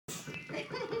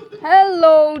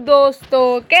Hello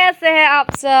दोस्तों, कैसे हैं आप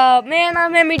सब। मेरा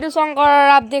नाम है मीटू शंकर और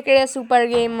आप देख रहे हैं सुपर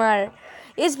गेमर।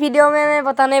 इस वीडियो में मैं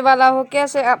बताने वाला हूँ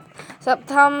कैसे आप सब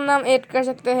थंबनेल ऐड कर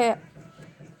सकते हैं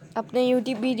अपने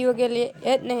YouTube वीडियो के लिए।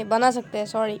 ऐड नहीं बना सकते हैं,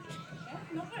 सॉरी।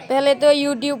 पहले तो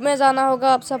YouTube में जाना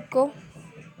होगा आप सबको,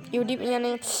 YouTube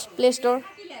यानी प्ले स्टोर।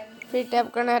 फिर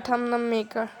टैप करना है thumbnail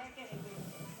maker.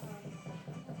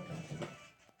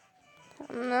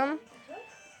 Thumbnail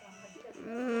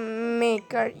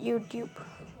maker YouTube।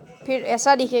 फिर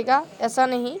ऐसा दिखेगा, ऐसा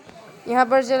नहीं, यहाँ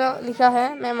पर जो लिखा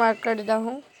है मैं मार्क कर देता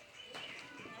हूँ,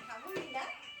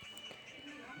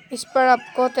 इस पर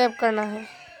आपको टैप करना है।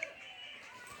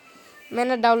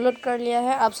 मैंने डाउनलोड कर लिया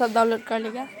है, आप सब डाउनलोड कर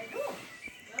लिया।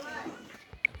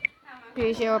 फिर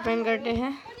इसे ओपन करते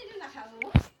हैं।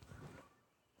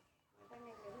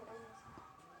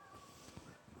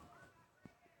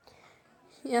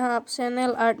 यहाँ आप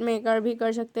चैनल आर्ट मेकर भी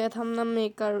कर सकते हैं, थंबनेल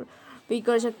मेकर भी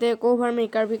कर सकते हैं, कवर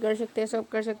मेकर भी कर सकते हैं, सब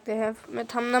कर सकते हैं। मैं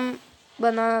थंबनेल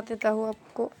बना देता हूँ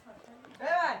आपको।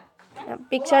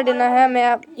 पिक्चर देना है, मैं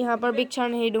आप यहाँ पर पिक्चर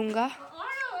नहीं दूंगा,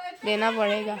 देना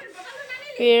पड़ेगा।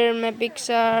 फिर मैं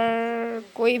पिक्चर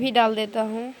कोई भी डाल देता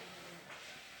हूँ,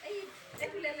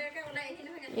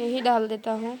 यही डाल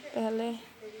देता हूँ। पहले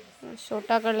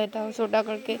छोटा कर लेता हूँ, छोटा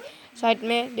करके साइड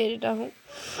में दे देता हूँ।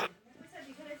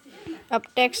 अब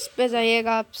टेक्स्ट पे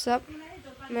जाइएगा आप सब,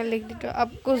 मैं लिख देता हूँ।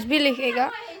 अब कुछ भी लिखेगा,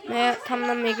 मैं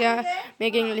थंबनेल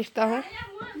मेकिंग लिखता हूँ,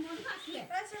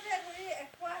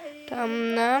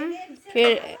 थंबनेल।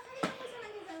 फिर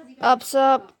आप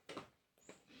सब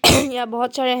यहाँ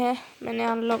बहुत सारे हैं, मैंने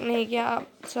अनलॉक नहीं किया, आप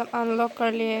सब अनलॉक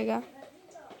कर लिएगा।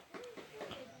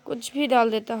 कुछ भी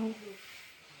डाल देता हूँ।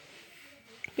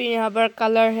 फिर यहाँ पर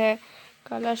कलर है,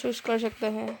 कलर चूज कर सकते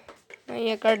हैं, मैं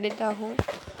ये कर देता हूँ।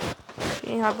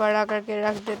 यहाँ पर आकर के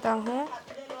रख देता हूँ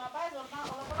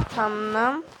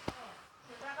thumbnail.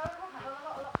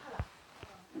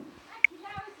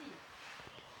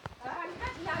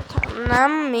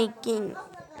 Thumbnail making,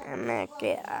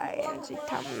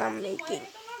 thumbnail making.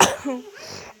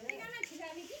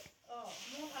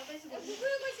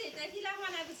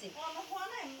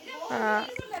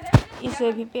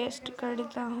 इसे भी पेस्ट कर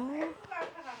देता हूँ।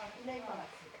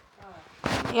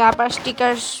 यहाँ पर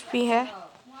स्टिकर्स भी है,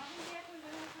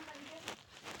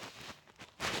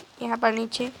 यहाँ पर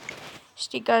नीचे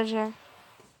स्टिकर्स है,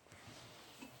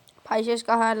 फाइसेस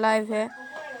का है, लाइव है,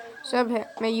 सब है।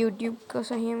 मैं YouTube का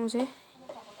सही है, मुझे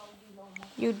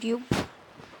YouTube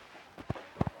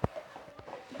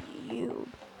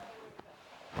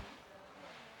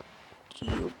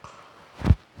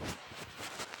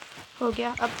हो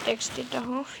गया। अब टेक्स्ट देता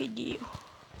हूँ वीडियो।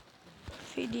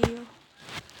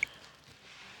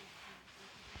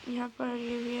 यहाँ पर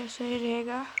ये भी ऐसा ही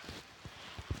रहेगा,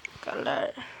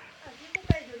 कलर।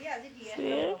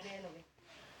 फिर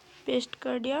पेस्ट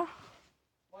कर दिया,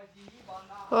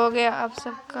 हो गया आप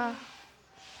सबका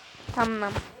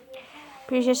थंबनेल।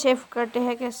 फिर से सेव करते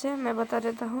हैं कैसे, मैं बता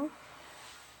देता हूँ।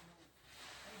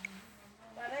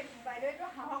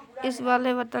 इस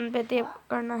वाले बटन पे टैप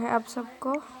करना है आप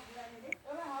सबको।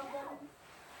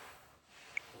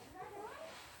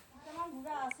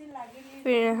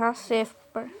 फिर यहाँ सेव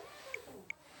पर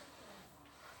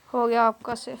हो गया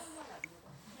आपका सेव।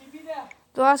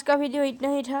 तो आज का वीडियो इतना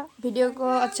ही था। वीडियो को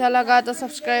अच्छा लगा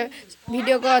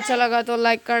तो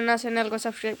लाइक करना, चैनल को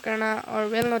सब्सक्राइब करना और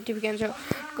बेल नोटिफिकेशन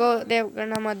को टैप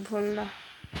करना मत भूलना।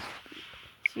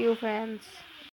 See you friends।